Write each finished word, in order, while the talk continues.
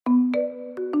I'm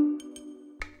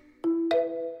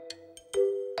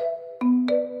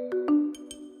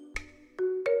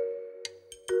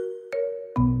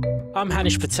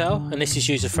Hanish Patel, and this is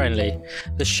User Friendly,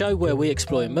 the show where we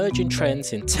explore emerging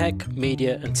trends in tech,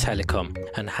 media, and telecom,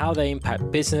 and how they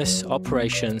impact business,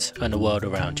 operations, and the world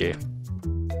around you.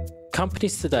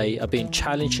 Companies today are being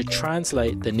challenged to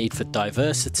translate the need for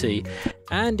diversity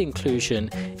and inclusion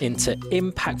into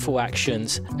impactful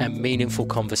actions and meaningful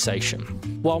conversation.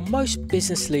 While most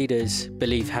business leaders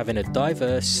believe having a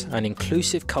diverse and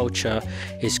inclusive culture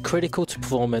is critical to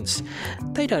performance,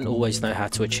 they don't always know how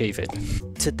to achieve it.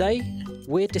 Today,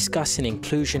 we're discussing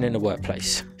inclusion in the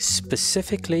workplace,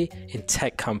 specifically in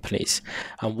tech companies,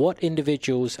 and what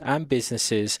individuals and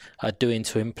businesses are doing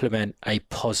to implement a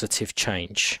positive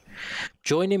change.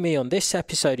 Joining me on this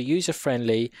episode of User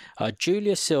Friendly are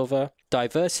Julia Silva,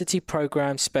 Diversity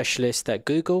Program Specialist at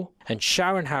Google, and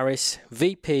Sharon Harris,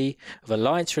 VP of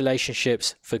Alliance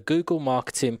Relationships for Google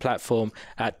Marketing Platform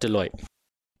at Deloitte.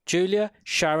 Julia,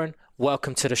 Sharon,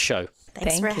 welcome to the show.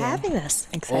 Thanks for having us.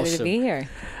 Excited to be here.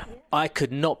 I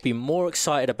could not be more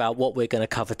excited about what we're going to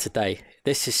cover today.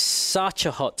 This is such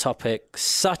a hot topic,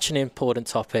 such an important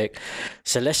topic.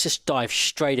 So let's just dive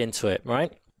straight into it,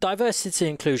 right? Diversity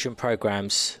and inclusion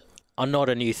programs are not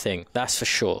a new thing, that's for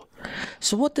sure.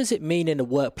 So what does it mean in the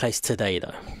workplace today,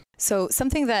 though? So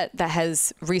something that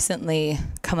has recently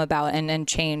come about and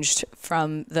changed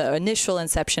from the initial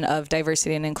inception of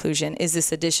diversity and inclusion is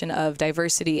this addition of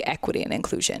diversity, equity, and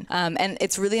inclusion. And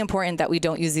it's really important that we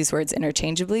don't use these words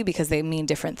interchangeably because they mean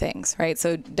different things, right?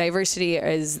 So diversity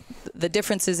is the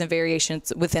differences and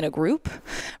variations within a group.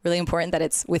 Really important that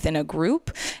it's within a group.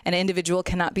 An individual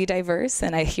cannot be diverse,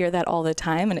 and I hear that all the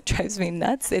time, and it drives me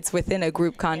nuts. It's within a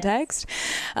group context.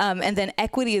 And then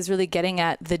equity is really getting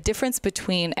at the difference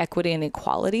between equity and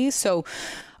equality. So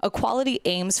equality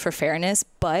aims for fairness,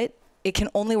 but it can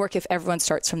only work if everyone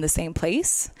starts from the same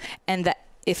place, and that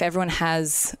if everyone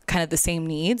has kind of the same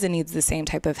needs and needs the same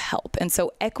type of help. And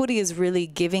so equity is really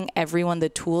giving everyone the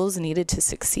tools needed to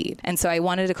succeed. And so I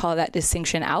wanted to call that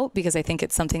distinction out because I think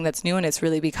it's something that's new and it's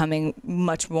really becoming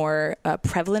much more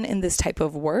prevalent in this type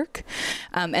of work.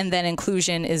 And then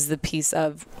inclusion is the piece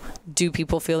of, do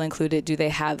people feel included? Do they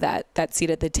have that seat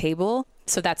at the table?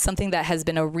 So that's something that has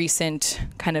been a recent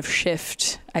kind of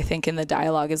shift, I think, in the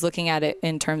dialogue, is looking at it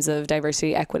in terms of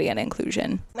diversity, equity, and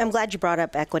inclusion. I'm glad you brought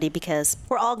up equity because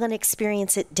we're all going to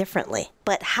experience it differently.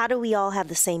 But how do we all have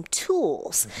the same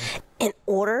tools in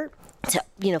order to,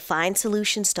 find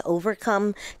solutions to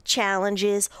overcome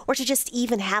challenges or to just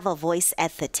even have a voice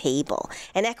at the table?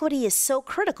 And equity is so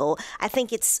critical. I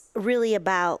think it's really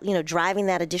about, driving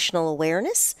that additional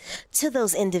awareness to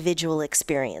those individual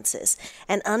experiences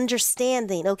and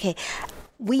understanding, okay,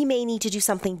 we may need to do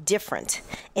something different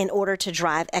in order to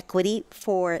drive equity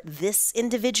for this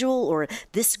individual or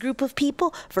this group of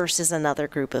people versus another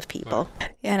group of people.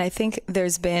 Yeah, and I think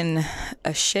there's been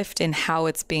a shift in how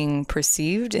it's being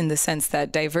perceived in the sense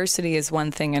that diversity is one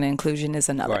thing and inclusion is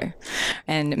another. Right.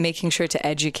 And making sure to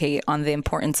educate on the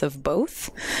importance of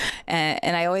both.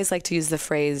 And I always like to use the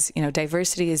phrase,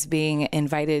 diversity is being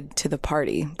invited to the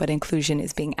party, but inclusion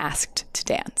is being asked to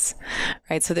dance,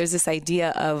 right? So there's this idea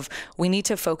of we need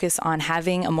to focus on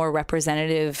having a more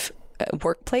representative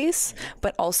workplace,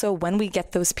 but also when we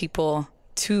get those people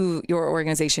to your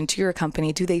organization, to your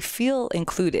company, do they feel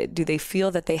included? Do they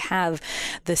feel that they have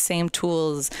the same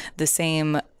tools, the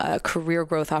same career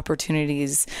growth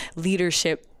opportunities,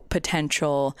 leadership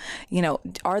potential?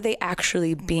 Are they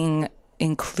actually being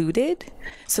included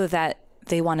so that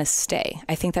they want to stay?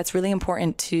 I think that's really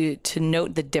important to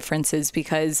note the differences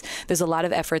because there's a lot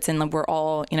of efforts and we're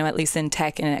all, at least in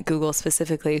tech and at Google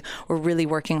specifically, we're really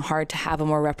working hard to have a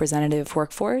more representative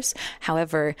workforce.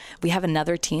 However, we have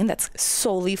another team that's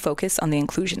solely focused on the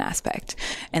inclusion aspect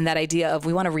and that idea of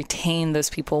we want to retain those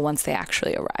people once they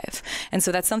actually arrive. And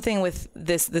so that's something with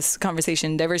this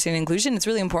conversation, diversity and inclusion. It's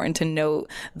really important to note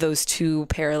those two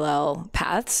parallel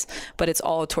paths, but it's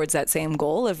all towards that same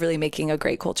goal of really making a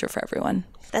great culture for everyone.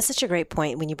 That's such a great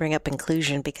point when you bring up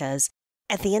inclusion because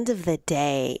at the end of the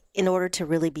day, in order to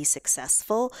really be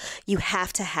successful, you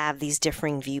have to have these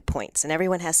differing viewpoints and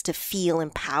everyone has to feel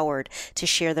empowered to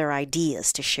share their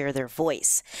ideas, to share their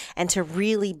voice, and to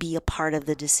really be a part of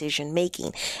the decision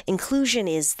making. Inclusion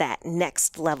is that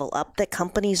next level up that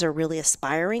companies are really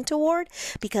aspiring toward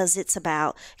because it's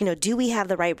about, do we have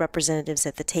the right representatives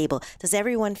at the table? Does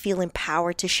everyone feel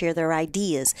empowered to share their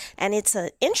ideas? And it's an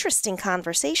interesting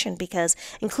conversation because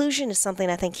inclusion is something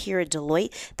I think here at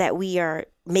Deloitte that we are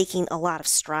making a lot of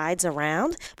strides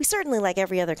around. We certainly, like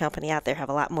every other company out there, have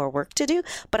a lot more work to do,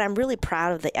 but I'm really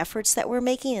proud of the efforts that we're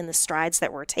making and the strides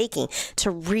that we're taking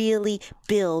to really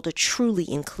build a truly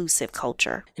inclusive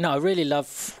culture. I really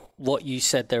love what you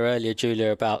said there earlier,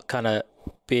 Julia, about kind of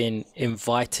being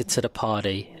invited to the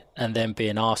party and then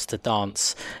being asked to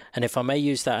dance. And if I may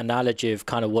use that analogy of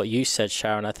kind of what you said,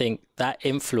 Sharon, I think that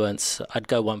influence, I'd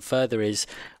go one further, is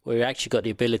we actually got the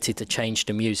ability to change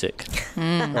the music,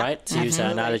 right? To use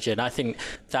that analogy. And I think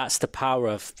that's the power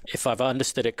of, if I've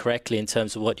understood it correctly in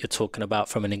terms of what you're talking about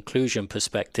from an inclusion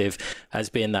perspective, as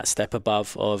being that step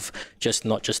above of just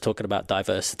not just talking about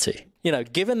diversity.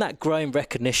 Given that growing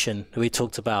recognition we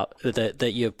talked about,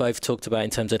 that you've both talked about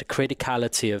in terms of the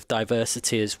criticality of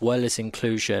diversity as well as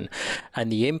inclusion,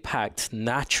 and the impact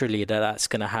naturally that's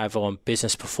going to have on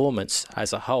business performance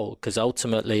as a whole, because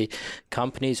ultimately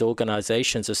companies,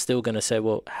 organizations are still going to say,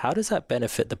 well, how does that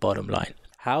benefit the bottom line?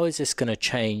 How is this going to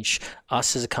change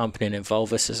us as a company and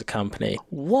involve us as a company?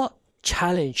 What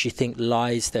challenge you think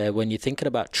lies there when you're thinking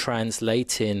about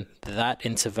translating that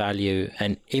into value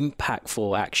and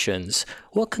impactful actions?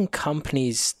 What can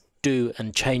companies do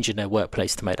and change in their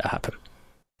workplace to make that happen?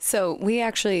 So we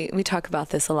talk about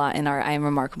this a lot in our I Am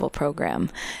Remarkable program,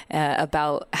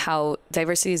 about how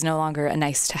diversity is no longer a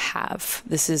nice to have.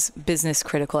 This is business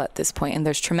critical at this point, and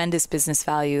there's tremendous business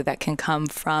value that can come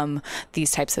from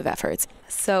these types of efforts.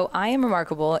 So I Am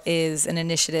Remarkable is an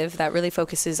initiative that really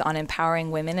focuses on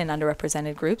empowering women and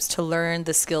underrepresented groups to learn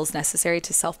the skills necessary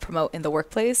to self-promote in the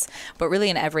workplace, but really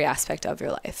in every aspect of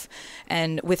your life.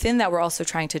 And within that, we're also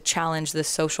trying to challenge the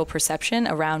social perception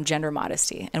around gender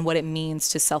modesty and what it means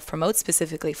to self-promote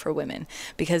specifically for women,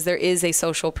 because there is a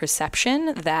social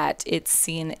perception that it's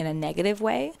seen in a negative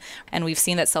way. And we've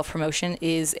seen that self-promotion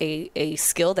is a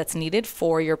skill that's needed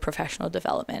for your professional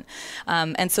development.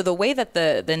 And so the way that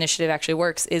the initiative actually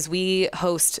works is we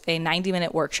host a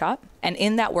 90-minute workshop. And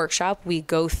in that workshop, we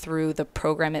go through the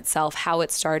program itself, how it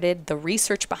started, the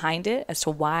research behind it as to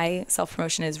why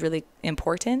self-promotion is really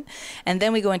important. And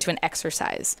then we go into an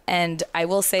exercise. And I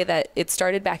will say that it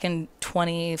started back in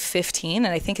 2015.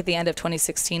 And I think at the end of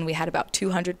 2016, we had about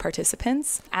 200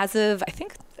 participants. As of, I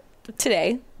think,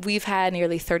 today, we've had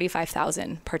nearly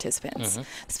 35,000 participants,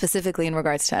 specifically in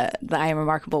regards to the I Am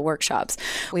Remarkable workshops.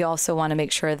 We also want to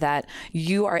make sure that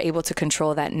you are able to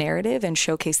control that narrative and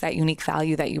showcase that unique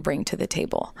value that you bring to the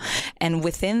table. And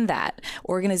within that,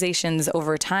 organizations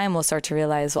over time will start to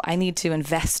realize, well, I need to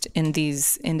invest in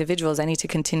these individuals. I need to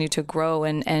continue to grow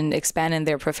and expand in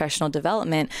their professional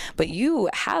development. But you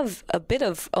have a bit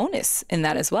of onus in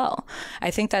that as well. I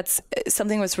think that's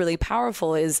something that's really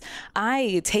powerful, is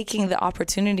I taking the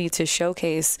opportunity to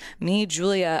showcase me,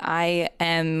 Julia, I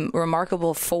am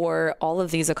remarkable for all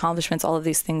of these accomplishments, all of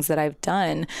these things that I've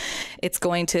done. It's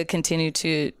going to continue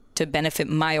to benefit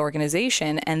my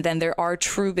organization. And then there are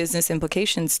true business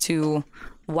implications to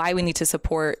why we need to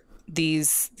support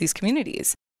these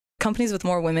communities. Companies with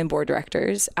more women board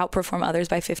directors outperform others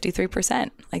by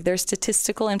 53%. Like, there's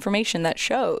statistical information that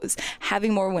shows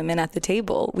having more women at the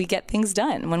table, we get things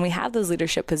done when we have those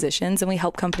leadership positions and we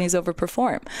help companies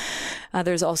overperform.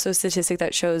 There's also a statistic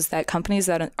that shows that companies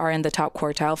that are in the top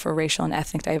quartile for racial and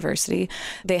ethnic diversity,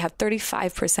 they have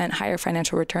 35% higher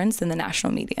financial returns than the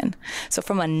national median. So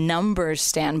from a numbers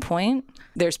standpoint,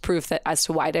 there's proof that as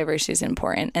to why diversity is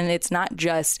important. And it's not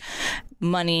just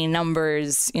money,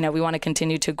 numbers, we want to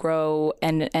continue to grow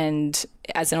and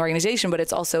as an organization, but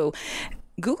it's also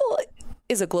Google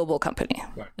is a global company.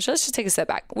 Right. So let's just take a step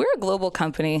back. We're a global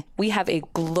company. We have a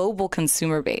global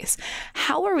consumer base.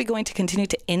 How are we going to continue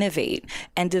to innovate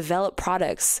and develop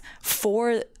products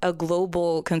for a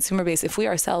global consumer base if we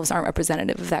ourselves aren't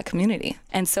representative of that community?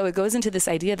 And so it goes into this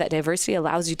idea that diversity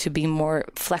allows you to be more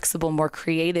flexible, more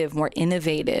creative, more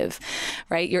innovative,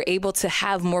 right? You're able to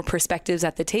have more perspectives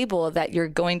at the table that you're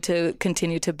going to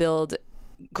continue to build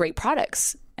great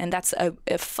products. And that's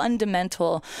a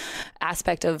fundamental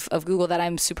aspect of Google that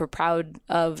I'm super proud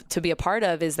of to be a part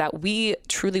of, is that we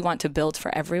truly want to build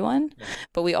for everyone,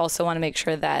 but we also want to make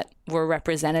sure that we're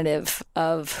representative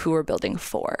of who we're building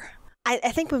for. I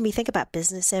think when we think about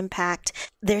business impact,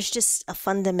 there's just a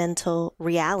fundamental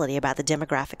reality about the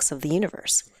demographics of the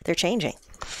universe. They're changing.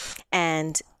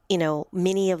 And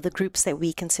many of the groups that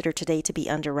we consider today to be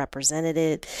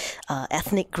underrepresented,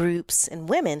 ethnic groups and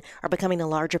women, are becoming a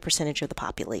larger percentage of the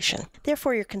population.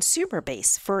 Therefore, your consumer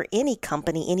base for any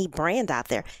company, any brand out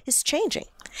there is changing.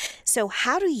 So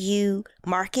how do you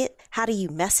market? How do you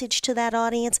message to that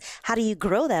audience? How do you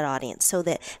grow that audience so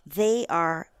that they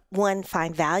are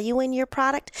find value in your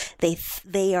product,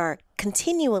 they are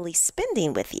continually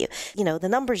spending with you. The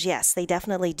numbers, yes, they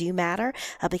definitely do matter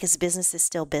because business is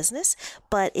still business.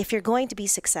 But if you're going to be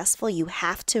successful, you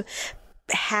have to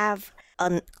have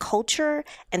a culture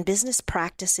and business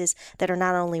practices that are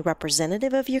not only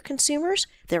representative of your consumers,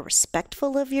 they're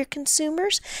respectful of your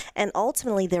consumers, and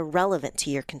ultimately they're relevant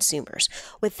to your consumers.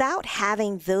 Without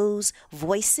having those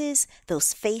voices,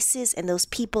 those faces, and those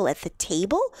people at the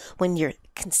table when you're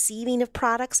conceiving of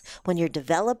products, when you're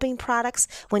developing products,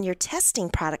 when you're testing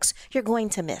products, you're going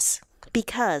to miss.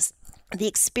 Because the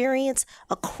experience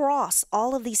across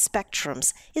all of these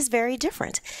spectrums is very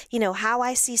different. How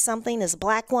I see something as a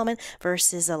Black woman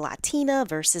versus a Latina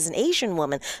versus an Asian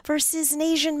woman versus an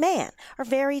Asian man are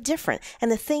very different. And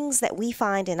the things that we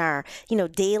find in our,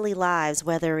 daily lives,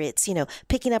 whether it's,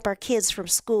 picking up our kids from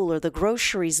school or the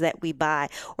groceries that we buy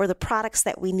or the products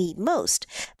that we need most,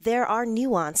 there are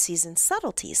nuances and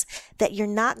subtleties that you're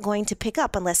not going to pick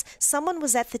up unless someone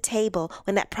was at the table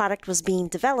when that product was being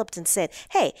developed and said,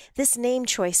 hey, this name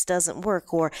choice doesn't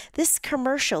work, or this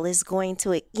commercial is going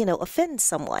to, offend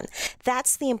someone.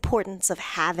 That's the importance of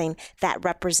having that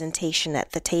representation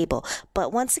at the table.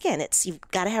 But once again, you've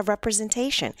got to have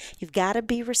representation. You've got to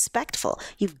be respectful.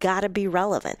 You've got to be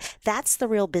relevant. That's the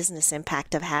real business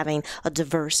impact of having a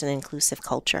diverse and inclusive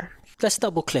culture. Let's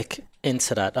double click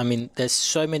into that. I mean, there's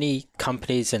so many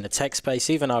companies in the tech space,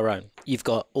 even our own. You've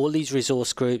got all these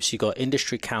resource groups, you've got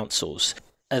industry councils.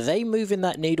 Are they moving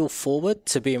that needle forward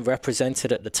to being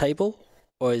represented at the table?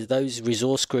 Or are those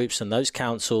resource groups and those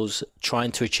councils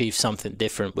trying to achieve something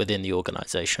different within the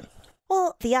organization?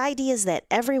 Well, the idea is that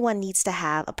everyone needs to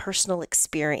have a personal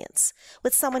experience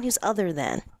with someone who's other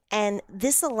than. And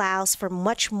this allows for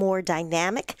much more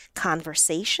dynamic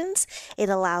conversations. It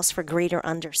allows for greater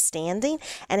understanding,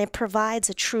 and it provides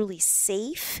a truly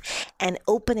safe and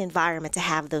open environment to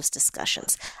have those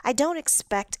discussions. I don't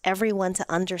expect everyone to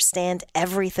understand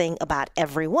everything about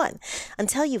everyone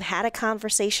until you've had a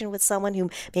conversation with someone who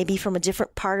may be from a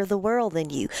different part of the world than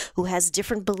you, who has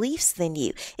different beliefs than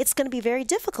you. It's going to be very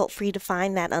difficult for you to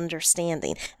find that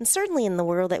understanding. And certainly in the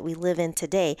world that we live in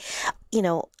today,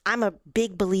 I'm a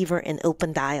big believer in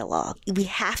open dialogue. We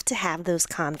have to have those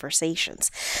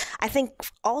conversations. I think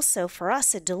also for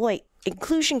us at Deloitte,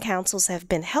 inclusion councils have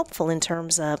been helpful in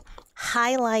terms of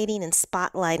highlighting and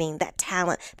spotlighting that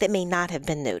talent that may not have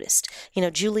been noticed.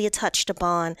 Julia touched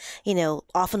upon,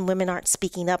 often women aren't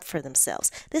speaking up for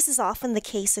themselves. This is often the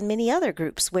case in many other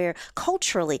groups where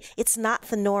culturally it's not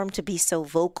the norm to be so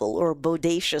vocal or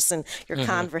bodacious in your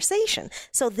conversation.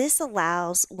 So this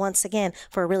allows, once again,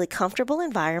 for a really comfortable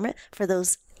environment for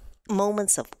those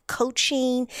moments of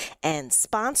coaching and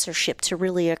sponsorship to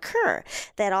really occur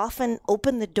that often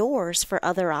open the doors for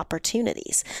other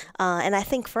opportunities. And I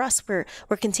think for us, we're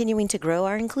continuing to grow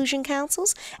our inclusion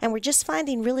councils, and we're just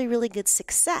finding really, really good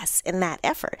success in that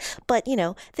effort. But,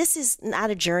 this is not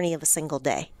a journey of a single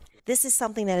day. This is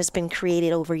something that has been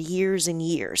created over years and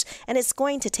years, and it's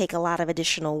going to take a lot of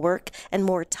additional work and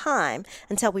more time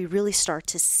until we really start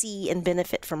to see and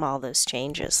benefit from all those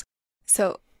changes.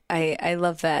 So I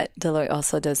love that Deloitte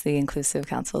also does the inclusive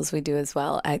councils. We do as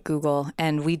well at Google.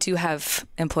 And we do have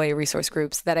employee resource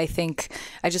groups that I think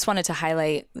I just wanted to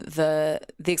highlight the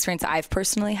experience I've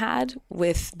personally had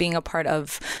with being a part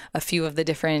of a few of the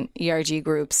different ERG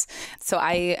groups. So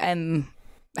I am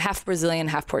half Brazilian,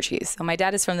 half Portuguese. So my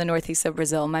dad is from the northeast of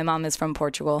Brazil. My mom is from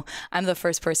Portugal. I'm the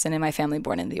first person in my family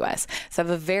born in the US. So I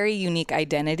have a very unique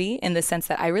identity in the sense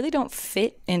that I really don't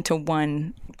fit into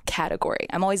one category.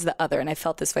 I'm always the other, and I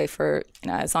felt this way for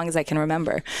as long as I can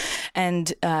remember.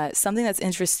 And something that's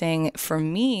interesting for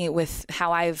me with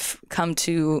how I've come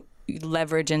to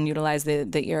leverage and utilize the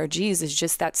ERGs is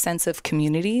just that sense of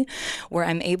community where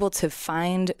I'm able to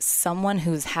find someone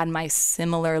who's had my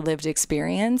similar lived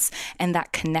experience, and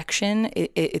that connection,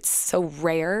 it's so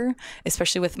rare,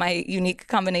 especially with my unique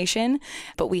combination.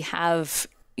 But we have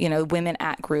women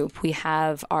at group, we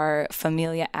have our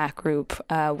Familia at group,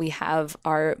 we have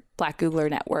our Black Googler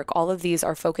Network. All of these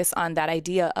are focused on that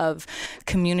idea of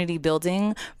community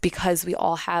building because we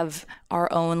all have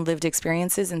our own lived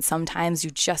experiences, and sometimes you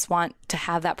just want to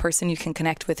have that person you can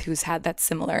connect with who's had that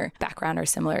similar background or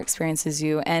similar experience as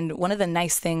you. And one of the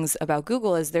nice things about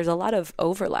Google is there's a lot of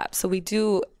overlap. So we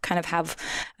do kind of have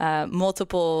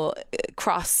multiple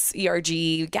cross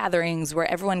ERG gatherings where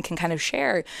everyone can kind of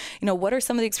share, what are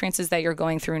some of the experiences that you're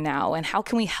going through now, and how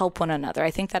can we help one another?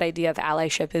 I think that idea of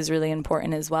allyship is really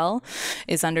important as well,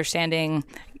 is understanding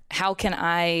how can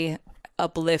I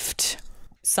uplift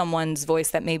someone's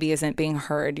voice that maybe isn't being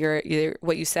heard. You're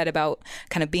what you said about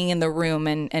kind of being in the room,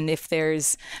 and if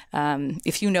there's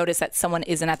if you notice that someone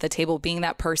isn't at the table, being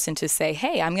that person to say,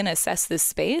 hey, I'm going to assess this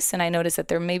space, and I notice that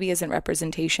there maybe isn't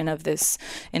representation of this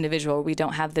individual. We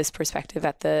don't have this perspective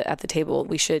at the table.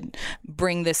 We should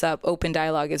bring this up. Open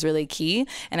dialogue is really key,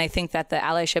 and I think that the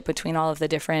allyship between all of the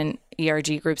different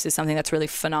ERG groups is something that's really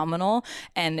phenomenal,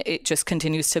 and it just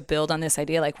continues to build on this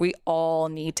idea. Like, we all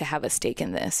need to have a stake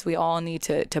in this. We all need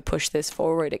to push this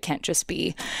forward. It can't just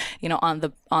be, on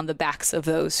the backs of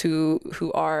those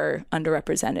who are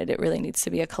underrepresented. It really needs to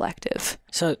be a collective.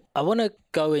 So I want to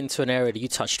go into an area that you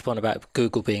touched upon about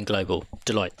Google being global,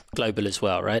 Deloitte global as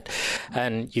well, right?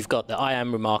 And you've got the I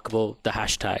am remarkable, the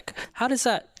hashtag. How does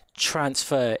that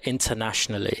transfer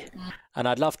internationally? And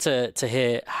I'd love to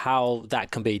hear how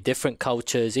that can be different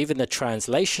cultures, even the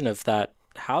translation of that.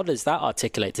 How does that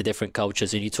articulate to different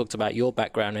cultures? And you talked about your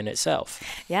background in itself.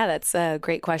 Yeah, that's a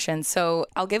great question. So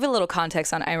I'll give a little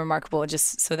context on I'm Remarkable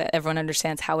just so that everyone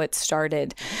understands how it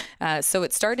started. So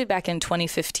it started back in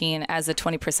 2015 as a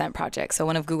 20% project. So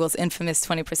one of Google's infamous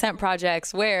 20%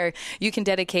 projects, where you can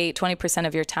dedicate 20%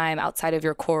 of your time outside of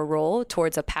your core role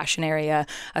towards a passion area,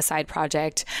 a side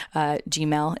project.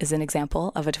 Gmail is an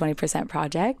example of a 20%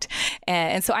 project.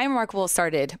 And so I'm Remarkable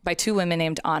started by two women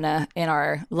named Anna in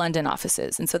our London offices.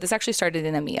 And so this actually started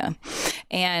in EMEA.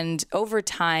 And over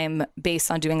time, based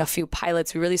on doing a few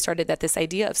pilots, we really started that this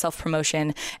idea of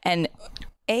self-promotion and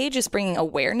just bringing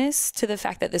awareness to the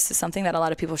fact that this is something that a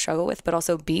lot of people struggle with, but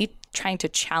also trying to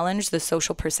challenge the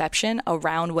social perception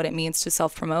around what it means to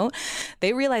self-promote.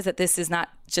 They realize that this is not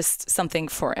just something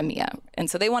for EMEA. And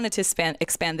so they wanted to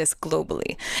expand this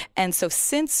globally. And so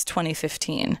since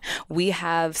 2015, we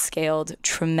have scaled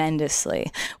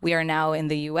tremendously. We are now in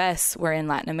the US, we're in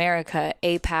Latin America,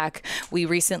 APAC. We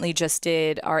recently just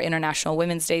did our International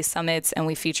Women's Day summits, and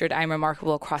we featured I'm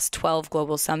Remarkable across 12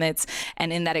 global summits.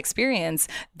 And in that experience,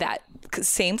 that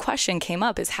same question came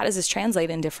up, is how does this translate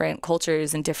in different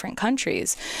cultures and different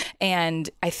countries? And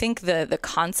I think the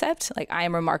concept, like I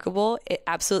am remarkable, it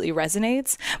absolutely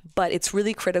resonates, but it's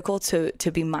really critical to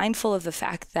be mindful of the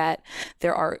fact that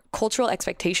there are cultural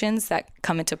expectations that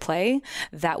come into play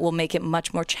that will make it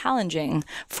much more challenging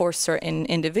for certain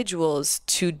individuals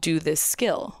to do this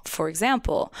skill. For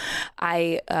example,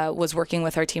 I was working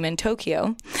with our team in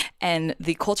Tokyo, and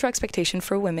the cultural expectation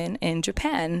for women in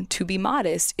Japan to be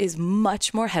modest is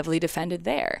much more heavily defended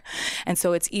there. And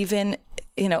so it's even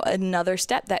another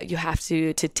step that you have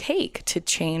to take to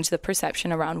change the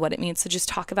perception around what it means to just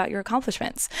talk about your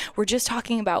accomplishments. We're just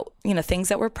talking about, things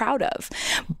that we're proud of.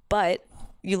 But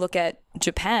you look at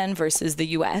Japan versus the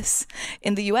US.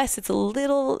 In the US, it's a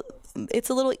little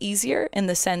easier in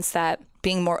the sense that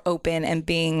being more open and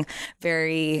being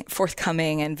very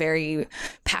forthcoming and very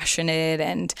passionate,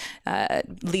 and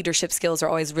leadership skills are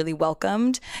always really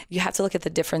welcomed. You have to look at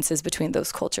the differences between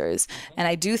those cultures. And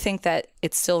I do think that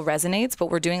it still resonates,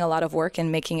 but we're doing a lot of work in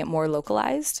making it more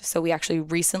localized. So we actually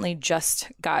recently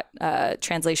just got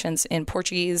translations in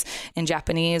Portuguese, in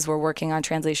Japanese. We're working on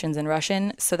translations in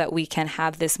Russian so that we can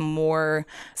have this more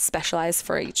specialized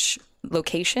for each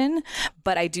location.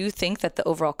 But I do think that the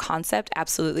overall concept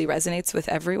absolutely resonates with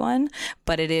everyone,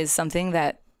 but it is something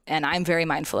that, and I'm very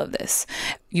mindful of this,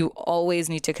 you always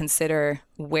need to consider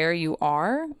where you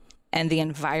are and the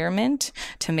environment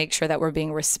to make sure that we're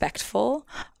being respectful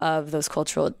of those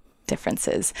cultural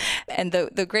differences. And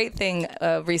the great thing,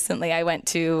 recently I went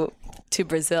to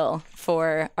Brazil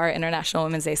for our International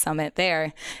Women's Day Summit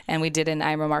there, and we did an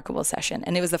I'm Remarkable session.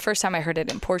 And it was the first time I heard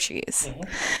it in Portuguese. Mm-hmm.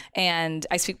 And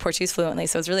I speak Portuguese fluently,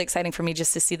 so it was really exciting for me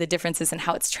just to see the differences in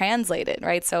how it's translated,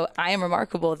 right? So I am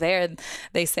remarkable there,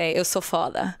 they say, eu sou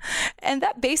foda. And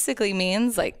that basically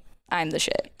means, like, I'm the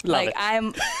shit. Love it. I'm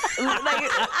like,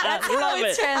 that's how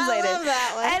it's translated. I love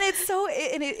that one. And it's so,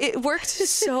 it worked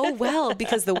so well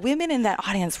because the women in that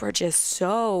audience were just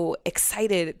so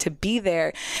excited to be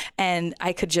there. And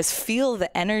I could just feel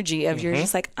the energy of you're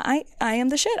just like, I am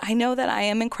the shit. I know that I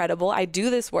am incredible. I do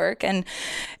this work. And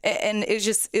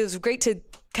it was great to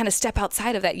kind of step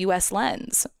outside of that US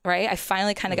lens, right? I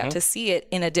finally kind of got to see it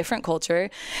in a different culture.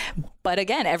 But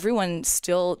again, everyone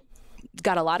still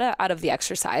got a lot out of the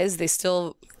exercise. They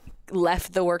still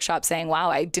left the workshop saying, wow,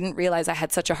 I didn't realize I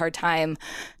had such a hard time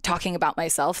talking about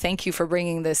myself. Thank you for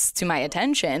bringing this to my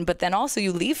attention. But then also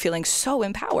you leave feeling so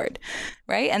empowered,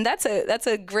 right? And that's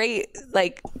a great,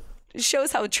 like,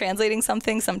 shows how translating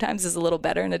something sometimes is a little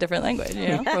better in a different language, you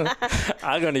know?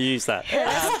 I'm going to use that. I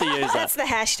have to use that. That's the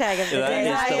hashtag of the day.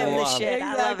 is I the am the one. shit.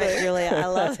 I love it, Julia. I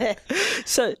love it.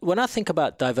 So when I think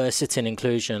about diversity and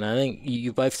inclusion, I think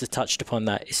you both have touched upon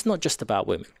that. It's not just about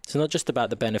women. It's not just about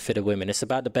the benefit of women. It's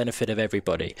about the benefit of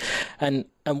everybody. And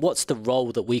what's the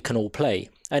role that we can all play?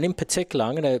 And in particular,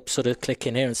 I'm going to sort of click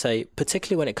in here and say,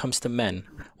 particularly when it comes to men,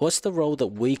 what's the role that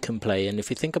we can play? And if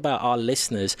you think about our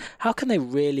listeners, how can they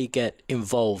really get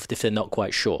involved if they're not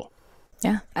quite sure?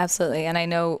 Yeah, absolutely. And I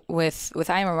know with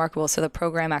I Am Remarkable, so the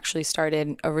program actually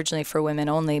started originally for women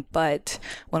only, but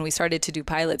when we started to do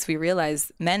pilots, we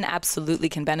realized men absolutely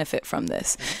can benefit from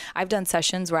this. I've done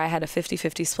sessions where I had a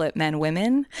 50-50 split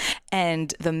men-women,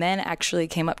 and the men actually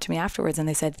came up to me afterwards and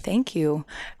they said, thank you.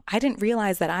 I didn't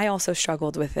realize that I also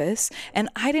struggled with this. And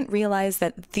I didn't realize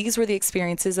that these were the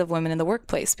experiences of women in the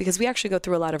workplace, because we actually go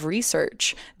through a lot of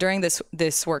research during this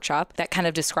workshop that kind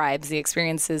of describes the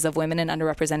experiences of women in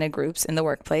underrepresented groups in the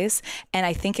workplace. And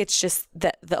I think it's just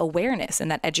the awareness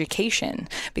and that education,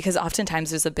 because oftentimes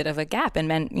there's a bit of a gap, and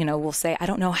men, will say, I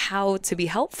don't know how to be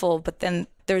helpful, but then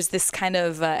there's this kind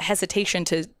of hesitation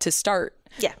to start.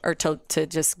 Yeah. Or to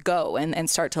just go and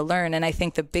start to learn. And I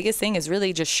think the biggest thing is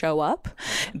really just show up,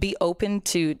 be open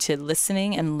to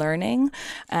listening and learning,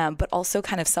 but also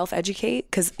kind of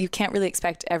self-educate, because you can't really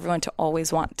expect everyone to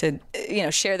always want to,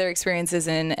 share their experiences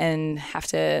and have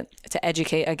to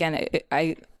educate. Again,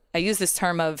 I use this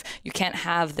term of you can't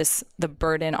have the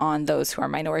burden on those who are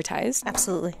minoritized.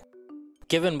 Absolutely.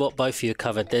 Given what both of you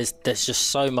covered, there's just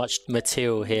so much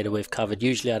material here that we've covered.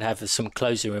 Usually I'd have some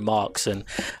closing remarks and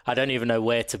I don't even know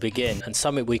where to begin. And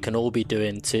something we can all be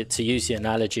doing to use the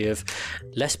analogy of,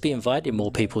 let's be inviting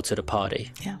more people to the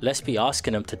party. Yeah. Let's be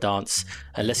asking them to dance,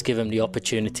 and let's give them the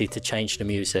opportunity to change the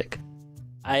music.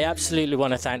 I absolutely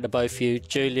want to thank the both of you.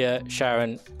 Julia,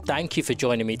 Sharon, thank you for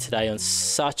joining me today on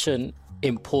such an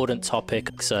important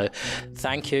topic. So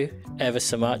thank you ever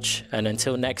so much. And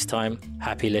until next time,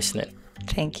 happy listening.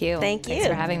 Thank you. Thanks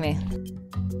for having me.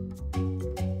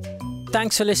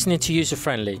 Thanks for listening to User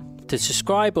Friendly. To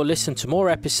subscribe or listen to more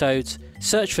episodes,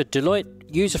 search for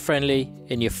Deloitte User Friendly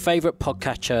in your favorite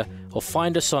podcatcher, or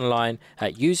find us online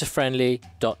at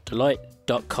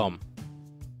userfriendly.deloitte.com.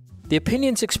 The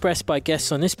opinions expressed by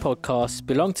guests on this podcast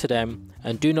belong to them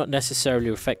and do not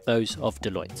necessarily reflect those of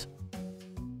Deloitte.